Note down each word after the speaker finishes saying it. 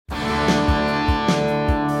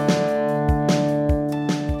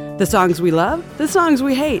The songs we love, the songs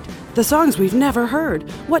we hate, the songs we've never heard.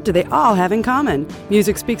 What do they all have in common?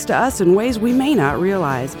 Music speaks to us in ways we may not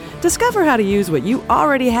realize. Discover how to use what you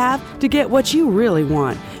already have to get what you really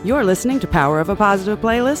want. You're listening to Power of a Positive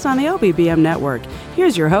Playlist on the OBBM Network.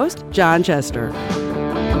 Here's your host, John Chester.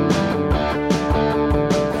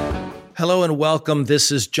 Hello and welcome.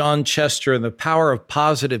 This is John Chester and the Power of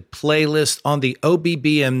Positive Playlist on the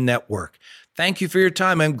OBBM Network. Thank you for your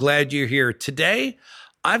time. I'm glad you're here. Today,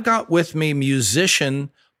 I've got with me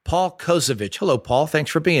musician Paul Kozovich. Hello, Paul.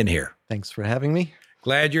 Thanks for being here. Thanks for having me.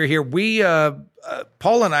 Glad you're here.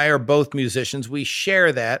 Paul and I are both musicians. We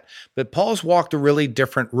share that, but Paul's walked a really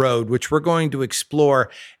different road, which we're going to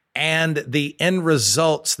explore, and the end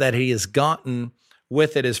results that he has gotten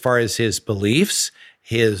with it as far as his beliefs,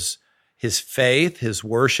 his faith, his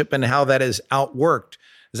worship, and how that has outworked.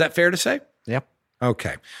 Is that fair to say? Yep.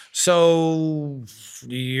 Okay. So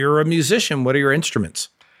you're a musician. What are your instruments?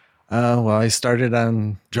 Well, I started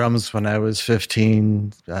on drums when I was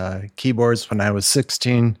 15, keyboards when I was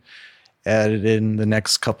 16, added in the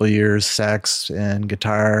next couple of years sax and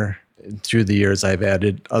guitar. Through the years, I've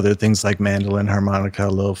added other things like mandolin, harmonica, a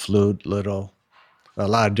little flute, a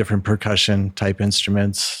lot of different percussion type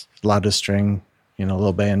instruments, a lot of string, a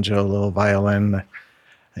little banjo, a little violin.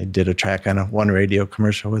 I did a track on one radio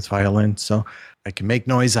commercial with violin, so I can make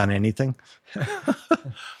noise on anything.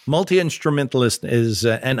 Multi-instrumentalist is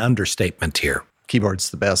an understatement here. Keyboard's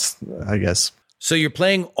the best, I guess. So you're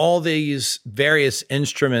playing all these various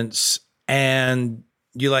instruments, and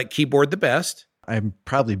you like keyboard the best? I'm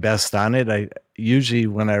probably best on it. I usually,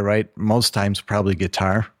 when I write, most times probably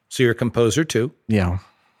guitar. So you're a composer too? Yeah.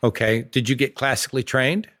 Okay. Did you get classically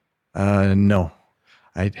trained? No.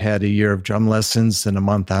 I had a year of drum lessons and a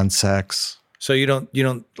month on sax. So you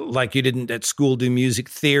didn't at school do music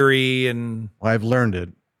theory and... Well, I've learned it,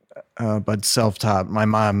 but self-taught. My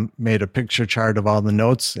mom made a picture chart of all the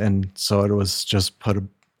notes, and so it was just put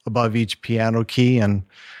above each piano key, and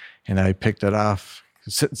I picked it off.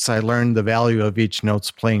 Since I learned the value of each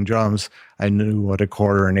note's playing drums, I knew what a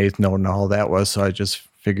quarter and eighth note and all that was, so I just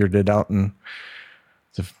figured it out, and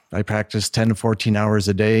I practiced 10 to 14 hours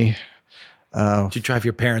a day. Did you drive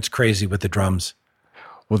your parents crazy with the drums?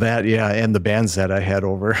 Well, that, yeah, and the bands that I had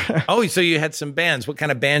over. Oh, so you had some bands. What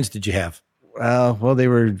kind of bands did you have? Well, they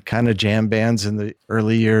were kind of jam bands in the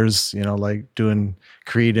early years, like doing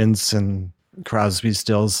Creedence and Crosby,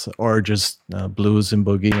 Stills, or just blues and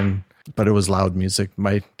boogie. But it was loud music.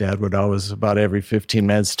 My dad would always, about every 15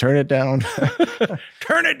 minutes, turn it down.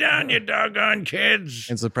 Turn it down, you doggone kids.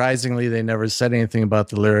 And surprisingly, they never said anything about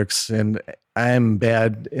the lyrics. And I'm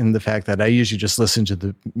bad in the fact that I usually just listen to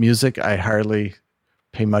the music. I hardly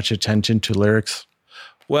pay much attention to lyrics.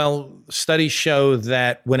 Well, studies show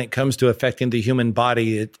that when it comes to affecting the human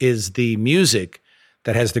body, it is the music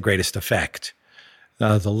that has the greatest effect.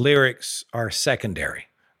 The lyrics are secondary.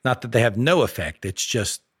 Not that they have no effect. It's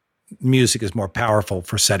just music is more powerful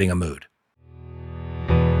for setting a mood.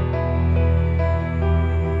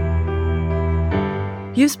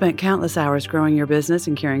 You've spent countless hours growing your business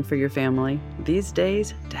and caring for your family. These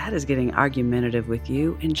days, Dad is getting argumentative with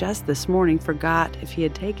you and just this morning forgot if he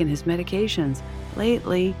had taken his medications.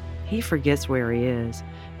 Lately, he forgets where he is.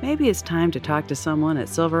 Maybe it's time to talk to someone at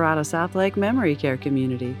Silverado Southlake Memory Care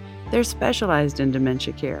Community. They're specialized in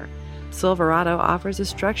dementia care. Silverado offers a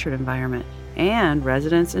structured environment, and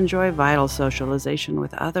residents enjoy vital socialization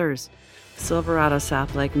with others. Silverado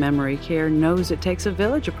Southlake Memory Care knows it takes a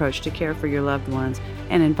village approach to care for your loved ones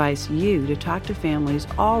and invites you to talk to families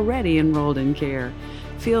already enrolled in care.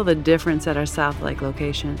 Feel the difference at our Southlake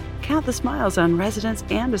location. Count the smiles on residents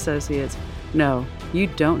and associates. No, you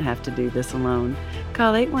don't have to do this alone.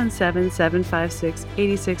 Call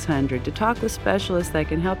 817-756-8600 to talk with specialists that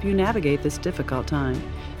can help you navigate this difficult time.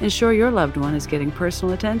 Ensure your loved one is getting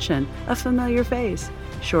personal attention, a familiar face.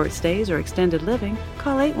 Short stays or extended living,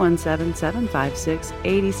 call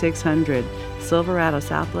 817-756-8600. Silverado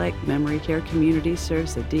Southlake Memory Care Community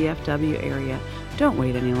serves the DFW area. Don't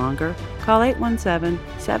wait any longer. Call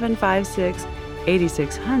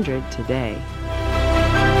 817-756-8600 today.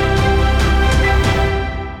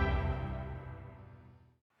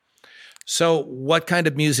 So what kind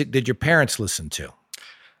of music did your parents listen to?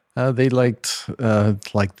 They liked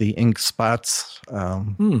like the Ink Spots.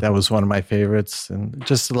 That was one of my favorites, and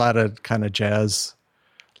just a lot of kind of jazz,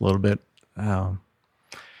 a little bit, and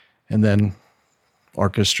then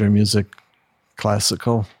orchestra music,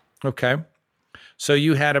 classical. Okay, so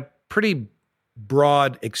you had a pretty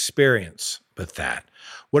broad experience with that.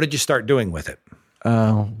 What did you start doing with it?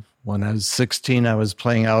 When I was 16, I was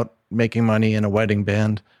playing out, making money in a wedding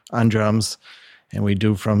band on drums. And we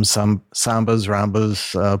do from some sambas,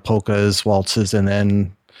 rambas, polkas, waltzes, and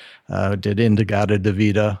then did Indigada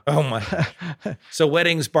Davida. Oh my! So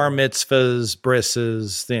weddings, bar mitzvahs,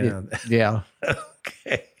 brisses. Yeah.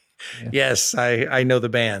 Okay. Yeah. Yes, I know the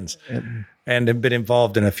bands and have been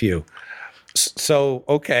involved in a few. So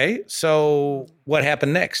okay. So what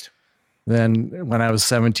happened next? Then when I was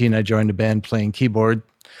 17, I joined a band playing keyboard.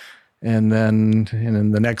 And then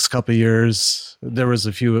in the next couple of years, there was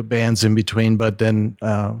a few bands in between, but then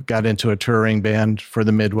got into a touring band for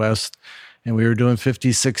the Midwest. And we were doing 50s,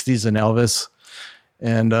 60s and Elvis.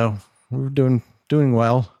 And we were doing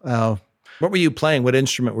well. What were you playing? What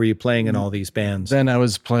instrument were you playing in all these bands? Then I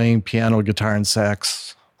was playing piano, guitar, and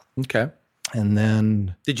sax. Okay. And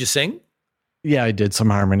then... Did you sing? Yeah, I did some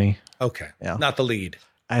harmony. Okay. Yeah. Not the lead.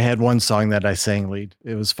 I had one song that I sang lead.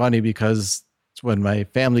 It was funny because when my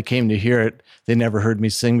family came to hear it, they never heard me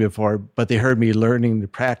sing before, but they heard me learning to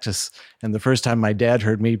practice. And the first time my dad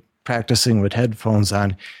heard me practicing with headphones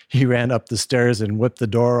on, he ran up the stairs and whipped the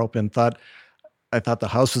door open, I thought the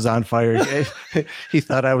house was on fire. He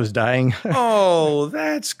thought I was dying. Oh,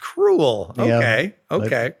 that's cruel. Okay. Yeah,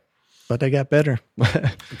 okay. But I got better.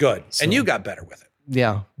 Good. So, and you got better with it.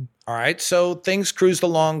 Yeah. All right. So things cruised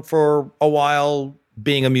along for a while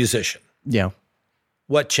being a musician. Yeah.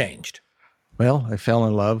 What changed? Well, I fell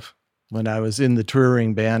in love when I was in the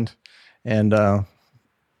touring band. And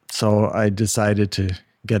so I decided to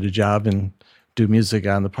get a job and do music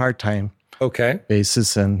on the part-time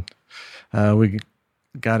basis. And we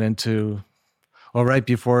got into, right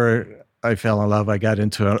before I fell in love, I got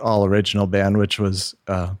into an all-original band, which was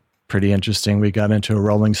pretty interesting. We got into a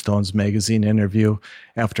Rolling Stones magazine interview.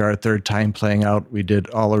 After our third time playing out, we did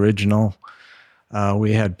all original.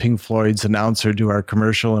 We had Pink Floyd's announcer do our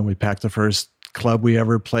commercial, and we packed the first club we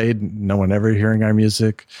ever played, no one ever hearing our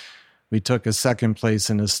music. We took a second place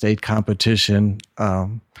in a state competition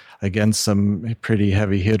against some pretty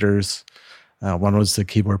heavy hitters. One was the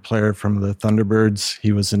keyboard player from the Thunderbirds.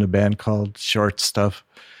 He was in a band called Short Stuff.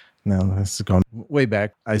 Now, this is going way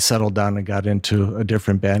back. I settled down and got into a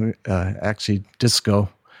different band, actually disco,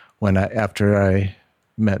 after I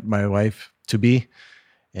met my wife to be,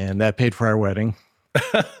 and that paid for our wedding.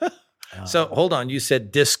 So hold on, you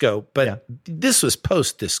said disco, but this was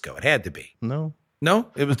post-disco. It had to be. No,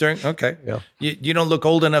 it was during. Okay, yeah. You don't look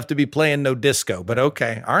old enough to be playing no disco, but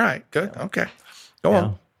okay, all right, good, okay, go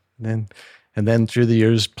on. And then through the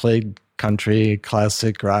years, played country,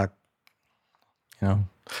 classic, rock,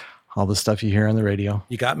 all the stuff you hear on the radio.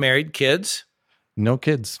 You got married, kids? No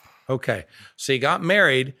kids. Okay, so you got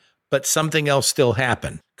married, but something else still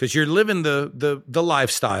happened because you're living the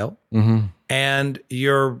lifestyle, and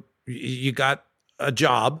you got a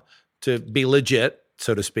job to be legit,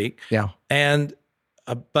 so to speak. Yeah. And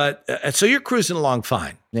so you're cruising along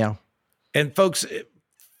fine. Yeah. And folks,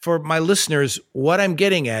 for my listeners, what I'm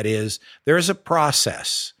getting at is there is a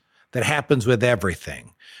process that happens with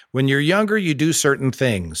everything. When you're younger, you do certain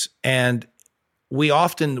things, and we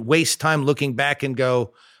often waste time looking back and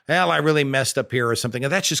go, well, I really messed up here or something.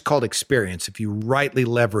 And that's just called experience if you rightly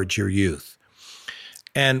leverage your youth.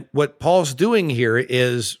 And what Paul's doing here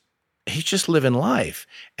is he's just living life.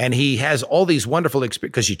 And he has all these wonderful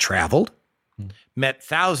experiences because he traveled, met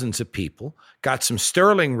thousands of people, got some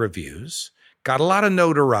sterling reviews, got a lot of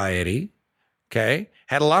notoriety, had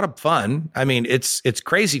a lot of fun. I mean, it's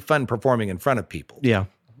crazy fun performing in front of people. Yeah.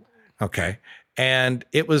 Okay. And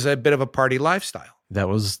it was a bit of a party lifestyle. That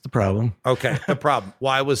was the problem. Okay. The problem.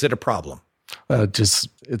 Why was it a problem?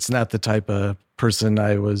 It's not the type of person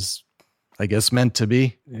I was, I guess, meant to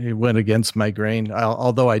be. It went against my grain.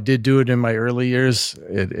 Although I did do it in my early years,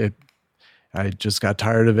 I just got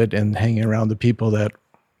tired of it and hanging around the people that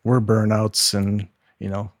were burnouts and,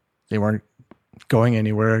 they weren't going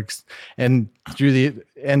anywhere. And through the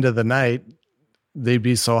end of the night, they'd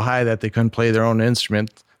be so high that they couldn't play their own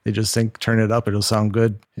instrument. They just think, turn it up, it'll sound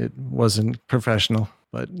good. It wasn't professional.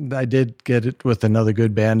 But I did get it with another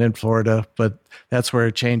good band in Florida. But that's where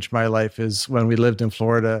it changed my life is when we lived in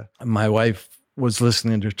Florida. My wife was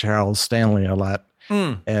listening to Charles Stanley a lot.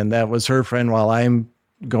 And that was her friend while I'm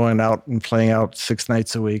going out and playing out 6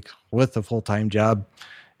 nights a week with a full-time job.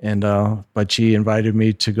 And but she invited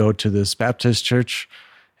me to go to this Baptist church.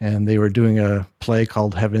 And they were doing a play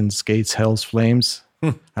called Heaven's Gates, Hell's Flames.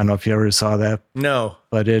 I don't know if you ever saw that. No.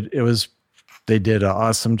 But they did an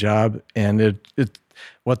awesome job. And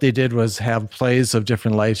what they did was have plays of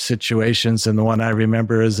different life situations. And the one I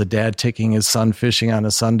remember is a dad taking his son fishing on a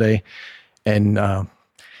Sunday. And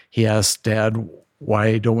he asked Dad,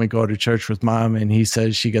 why don't we go to church with Mom? And he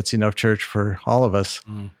says she gets enough church for all of us.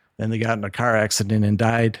 Then they got in a car accident and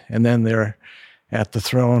died. And then at the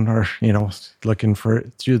throne, or, looking for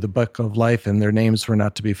through the book of life, and their names were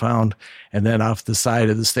not to be found. And then off the side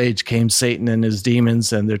of the stage came Satan and his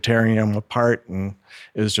demons, and they're tearing them apart. And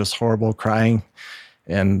it was just horrible crying.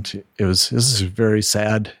 And this is very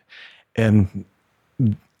sad. And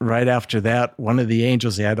right after that, one of the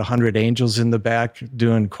angels, they had 100 angels in the back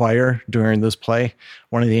doing choir during this play.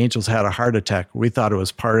 One of the angels had a heart attack. We thought it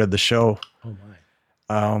was part of the show. Oh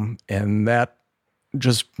my. And that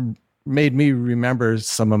just made me remember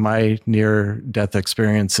some of my near-death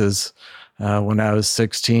experiences. When I was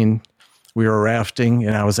 16, we were rafting,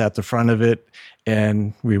 and I was at the front of it,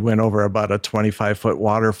 and we went over about a 25-foot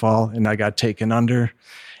waterfall, and I got taken under,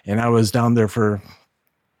 and I was down there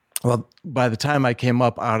by the time I came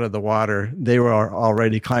up out of the water, they were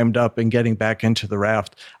already climbed up and getting back into the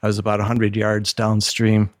raft. I was about 100 yards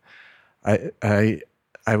downstream. I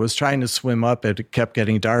was trying to swim up. It kept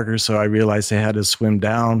getting darker, so I realized I had to swim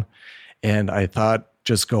down. And I thought,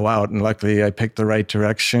 just go out. And luckily, I picked the right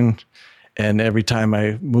direction. And every time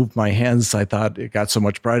I moved my hands, I thought it got so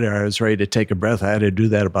much brighter. I was ready to take a breath. I had to do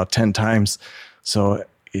that about 10 times. So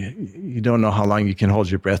you don't know how long you can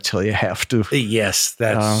hold your breath till you have to. Yes,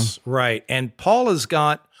 that's right. And Paul has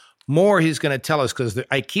got more he's going to tell us, because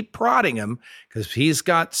I keep prodding him, because he's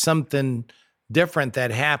got something different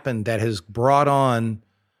that happened that has brought on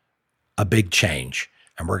a big change.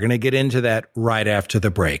 And we're going to get into that right after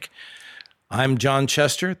the break. I'm John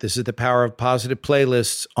Chester. This is the Power of Positive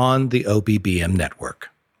Playlists on the OBBM Network.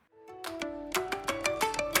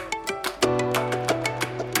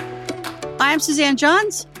 I'm Suzanne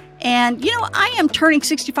Johns, and I am turning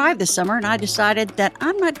 65 this summer, and I decided that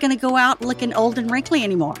I'm not going to go out looking old and wrinkly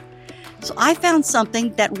anymore. So I found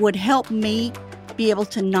something that would help me be able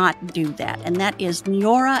to not do that, and that is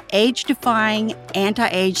Neora Age-Defying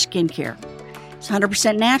Anti-Age Skincare. It's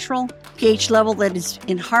 100% natural, pH level that is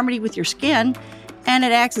in harmony with your skin, and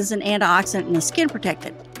it acts as an antioxidant and a skin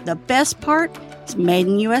protectant. The best part is made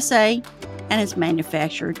in USA, and it's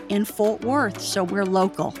manufactured in Fort Worth, so we're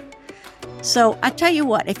local. So I tell you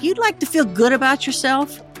what, if you'd like to feel good about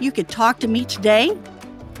yourself, you could talk to me today,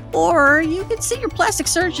 or you could see your plastic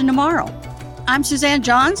surgeon tomorrow. I'm Suzanne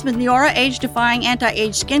Johns with Neora Age-Defying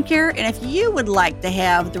Anti-Age Skincare, and if you would like to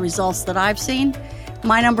have the results that I've seen,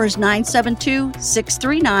 my number is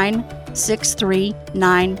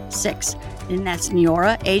 972-639-6396. And that's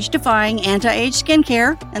Neora Age-Defying Anti-Age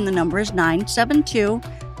Skincare, and the number is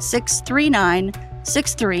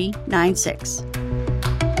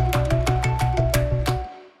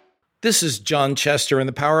 972-639-6396. This is John Chester in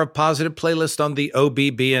the Power of Positive Playlist on the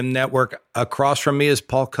OBBM Network. Across from me is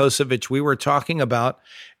Paul Kosovich. We were talking about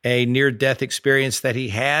a near-death experience that he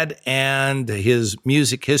had and his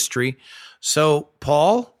music history. So,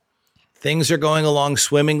 Paul, things are going along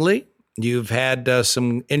swimmingly. You've had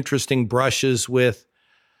some interesting brushes with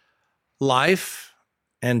life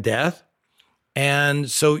and death. And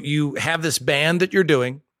so you have this band that you're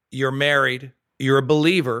doing. You're married. You're a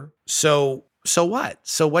believer. So what?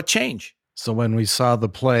 So what changed? So when we saw the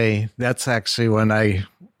play, that's actually when I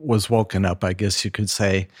was woken up, I guess you could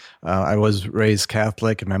say. I was raised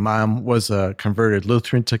Catholic, and my mom was a converted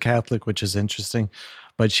Lutheran to Catholic, which is interesting.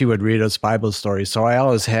 But she would read us Bible stories. So I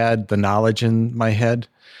always had the knowledge in my head,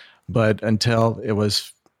 but until it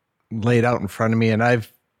was laid out in front of me, and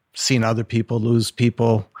I've seen other people lose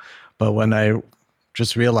people, but when I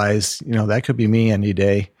just realized, that could be me any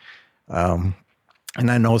day. And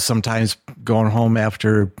I know sometimes going home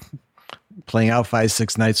after playing out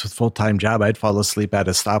 5-6 nights with full-time job, I'd fall asleep at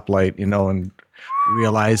a stoplight, and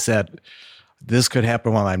realize that this could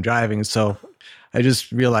happen while I'm driving. So I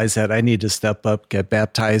just realized that I need to step up, get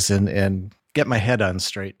baptized, and get my head on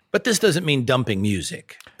straight. But this doesn't mean dumping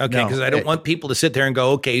music, okay? No, Because I don't want people to sit there and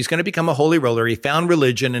go, okay, he's going to become a holy roller. He found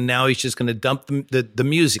religion, and now he's just going to dump the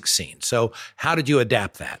music scene. So how did you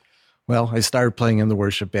adapt that? Well, I started playing in the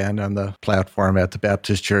worship band on the platform at the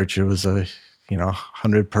Baptist church. It was a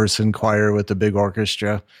 100-person choir with a big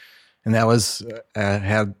orchestra, and that was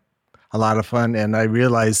had a lot of fun. And I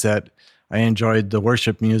realized that I enjoyed the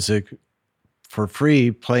worship music for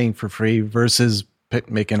free, playing for free, versus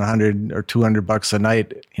making $100 or $200 a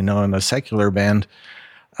night, in a secular band.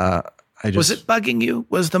 Was it bugging you?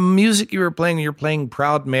 Was the music you were playing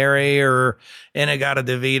Proud Mary or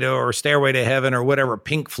In-A-Gadda-Da-Vida or Stairway to Heaven or whatever,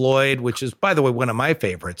 Pink Floyd, which is, by the way, one of my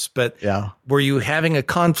favorites. But yeah, were you having a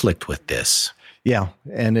conflict with this? Yeah,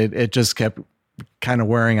 and it just kept kind of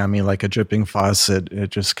wearing on me like a dripping faucet.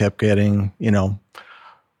 It just kept getting,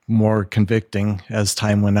 more convicting as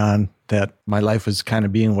time went on, that my life was kind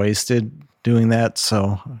of being wasted doing that.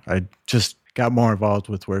 So I just got more involved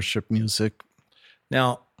with worship music.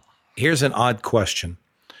 Now, here's an odd question.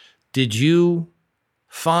 Did you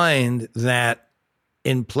find that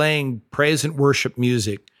in playing praise and worship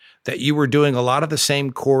music, that you were doing a lot of the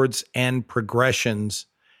same chords and progressions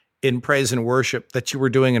in praise and worship that you were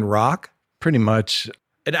doing in rock? Pretty much.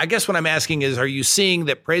 And I guess what I'm asking is, are you seeing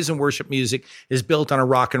that praise and worship music is built on a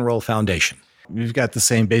rock and roll foundation? We've got the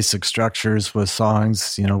same basic structures with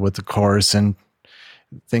songs, with the chorus and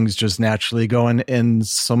things just naturally going. And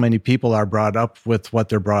so many people are brought up with what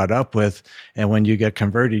they're brought up with. And when you get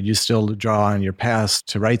converted, you still draw on your past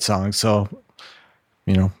to write songs. So,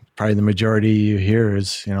 probably the majority you hear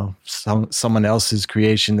is, someone else's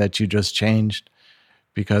creation that you just changed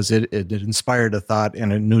because it inspired a thought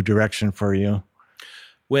in a new direction for you.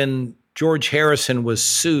 When George Harrison was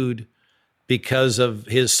sued because of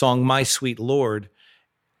his song, My Sweet Lord,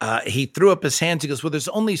 he threw up his hands. He goes, well, there's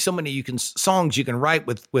only so many songs you can write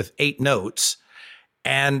with 8 notes.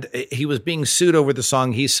 And he was being sued over the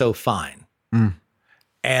song, He's So Fine. Mm.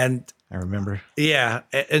 And I remember. Yeah.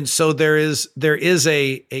 And so there is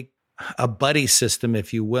a buddy system,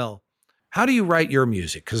 if you will. How do you write your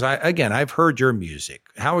music? Because I've heard your music.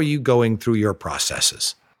 How are you going through your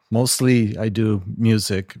processes? Mostly I do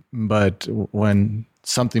music, but when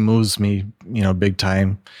something moves me, big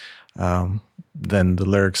time, then the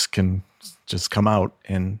lyrics can just come out.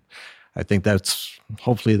 And I think that's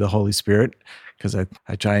hopefully the Holy Spirit, because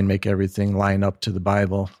I try and make everything line up to the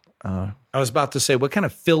Bible. I was about to say, what kind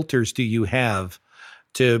of filters do you have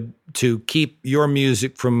to keep your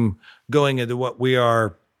music from going into what we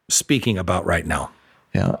are speaking about right now?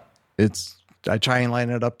 Yeah, I try and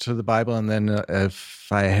line it up to the Bible, and then if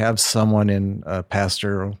I have someone in a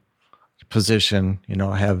pastoral position,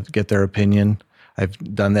 get their opinion. I've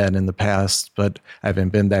done that in the past, but I haven't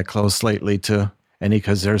been that close lately to any,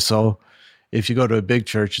 because if you go to a big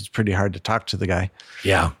church, it's pretty hard to talk to the guy.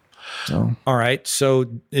 Yeah. So, all right. So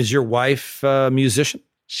is your wife a musician?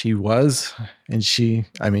 She was, and she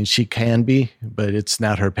can be, but it's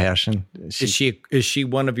not her passion. Is she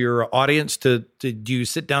one of your audience? Do you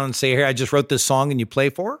sit down and say, "Hey, I just wrote this song," and you play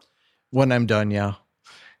for her? When I'm done, yeah.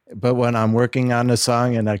 But when I'm working on a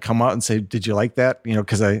song and I come out and say, "Did you like that?"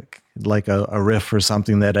 Because I like a riff or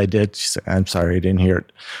something that I did. She said, "I'm sorry, I didn't hear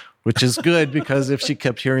it," which is good, because if she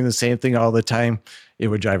kept hearing the same thing all the time, it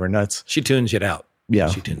would drive her nuts. She tunes it out. Yeah.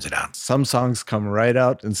 She tunes it out. Some songs come right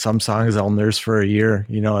out, and some songs I'll nurse for a year.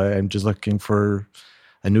 I'm just looking for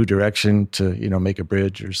a new direction to, make a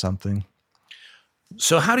bridge or something.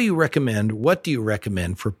 So what do you recommend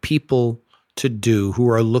for people to do who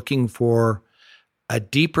are looking for a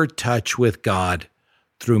deeper touch with God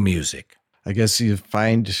through music? I guess you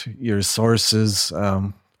find your sources.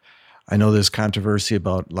 I know there's controversy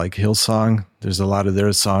about like Hillsong. There's a lot of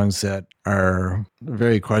their songs that are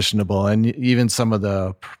very questionable. And even some of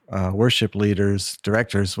the worship leaders,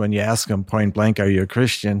 directors, when you ask them point blank, are you a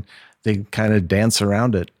Christian? They kind of dance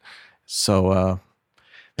around it. So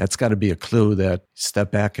that's got to be a clue that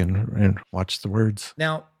step back and watch the words.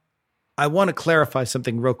 Now, I want to clarify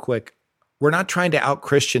something real quick. We're not trying to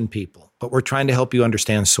out-Christian people, but we're trying to help you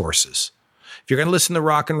understand sources. If you're going to listen to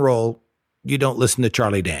rock and roll, you don't listen to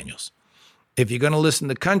Charlie Daniels. If you're going to listen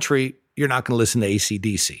to country, you're not going to listen to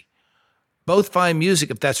AC/DC. Both fine music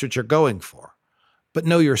if that's what you're going for, but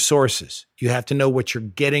know your sources. You have to know what you're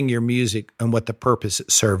getting your music and what the purpose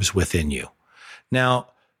it serves within you. Now,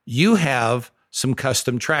 you have some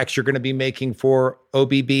custom tracks you're going to be making for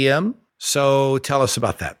OBBM. So tell us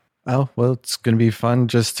about that. Oh, well, it's going to be fun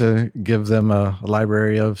just to give them a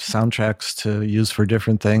library of soundtracks to use for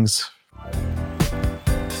different things.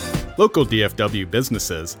 Local DFW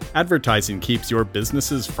businesses, advertising keeps your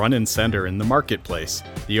businesses front and center in the marketplace.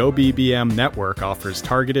 The OBBM network offers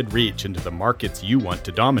targeted reach into the markets you want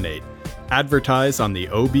to dominate. Advertise on the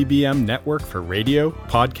OBBM network for radio,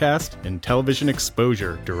 podcast, and television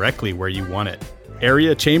exposure directly where you want it.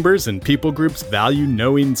 Area chambers and people groups value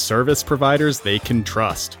knowing service providers they can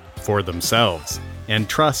trust for themselves, and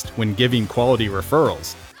trust when giving quality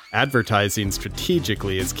referrals. Advertising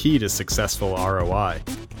strategically is key to successful ROI.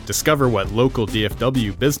 Discover what local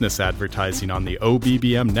DFW business advertising on the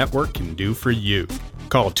OBBM network can do for you.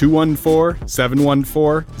 Call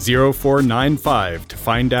 214-714-0495 to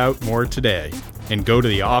find out more today. And go to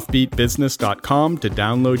theoffbeatbusiness.com to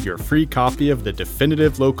download your free copy of the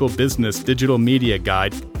Definitive Local Business Digital Media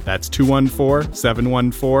Guide. That's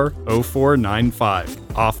 214-714-0495.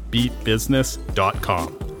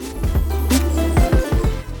 offbeatbusiness.com.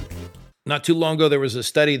 Not too long ago, there was a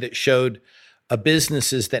study that showed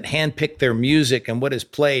businesses that handpick their music and what is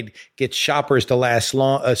played gets shoppers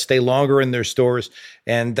to stay longer in their stores.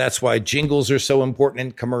 And that's why jingles are so important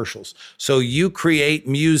in commercials. So you create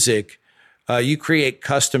music, you create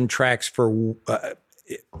custom tracks for,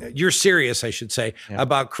 you're serious, I should say,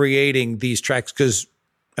 about creating these tracks because,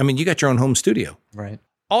 I mean, you got your own home studio. Right.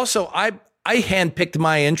 Also, I handpicked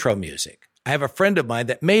my intro music. I have a friend of mine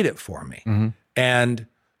that made it for me. Mm-hmm. And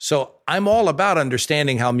so I'm all about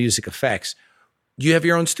understanding how music affects. You have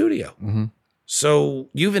your own studio. Mm-hmm. So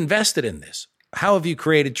you've invested in this. How have you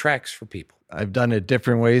created tracks for people? I've done it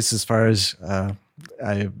different ways as far as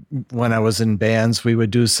when I was in bands, we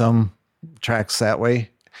would do some tracks that way.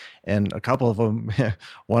 And a couple of them,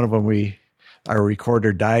 one of them, our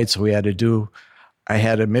recorder died. So I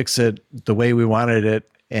had to mix it the way we wanted it.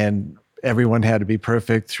 And everyone had to be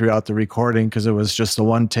perfect throughout the recording because it was just a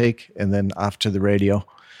one take and then off to the radio.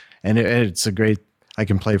 And it's a great, I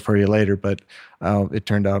can play for you later, but it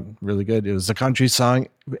turned out really good. It was a country song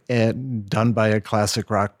and done by a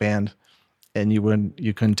classic rock band, and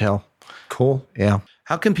you couldn't tell. Cool. Yeah.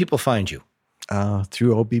 How can people find you?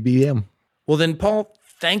 Through OBBM. Well, then, Paul,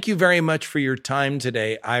 thank you very much for your time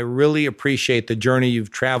today. I really appreciate the journey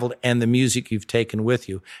you've traveled and the music you've taken with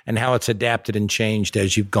you and how it's adapted and changed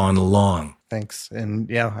as you've gone along. Thanks. And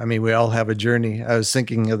yeah, I mean, we all have a journey. I was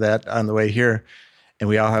thinking of that on the way here. And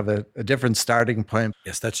we all have a different starting point.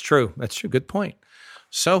 Yes, that's true. That's true. Good point.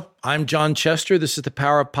 So I'm John Chester. This is the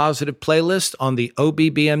Power of Positive playlist on the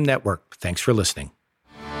OBBM network. Thanks for listening.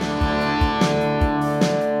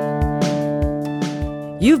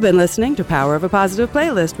 You've been listening to Power of a Positive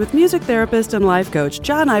playlist with music therapist and life coach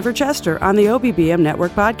John Ivor Chester on the OBBM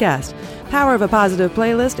Network podcast. Power of a Positive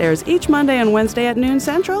playlist airs each Monday and Wednesday at noon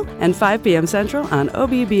Central and 5 p.m. Central on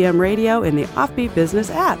OBBM Radio in the Offbeat Business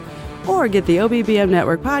app. Or get the OBBM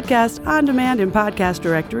Network podcast on demand in podcast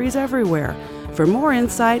directories everywhere. For more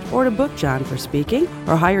insight or to book John for speaking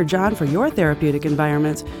or hire John for your therapeutic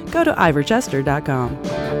environments, go to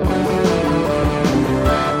ivorchester.com.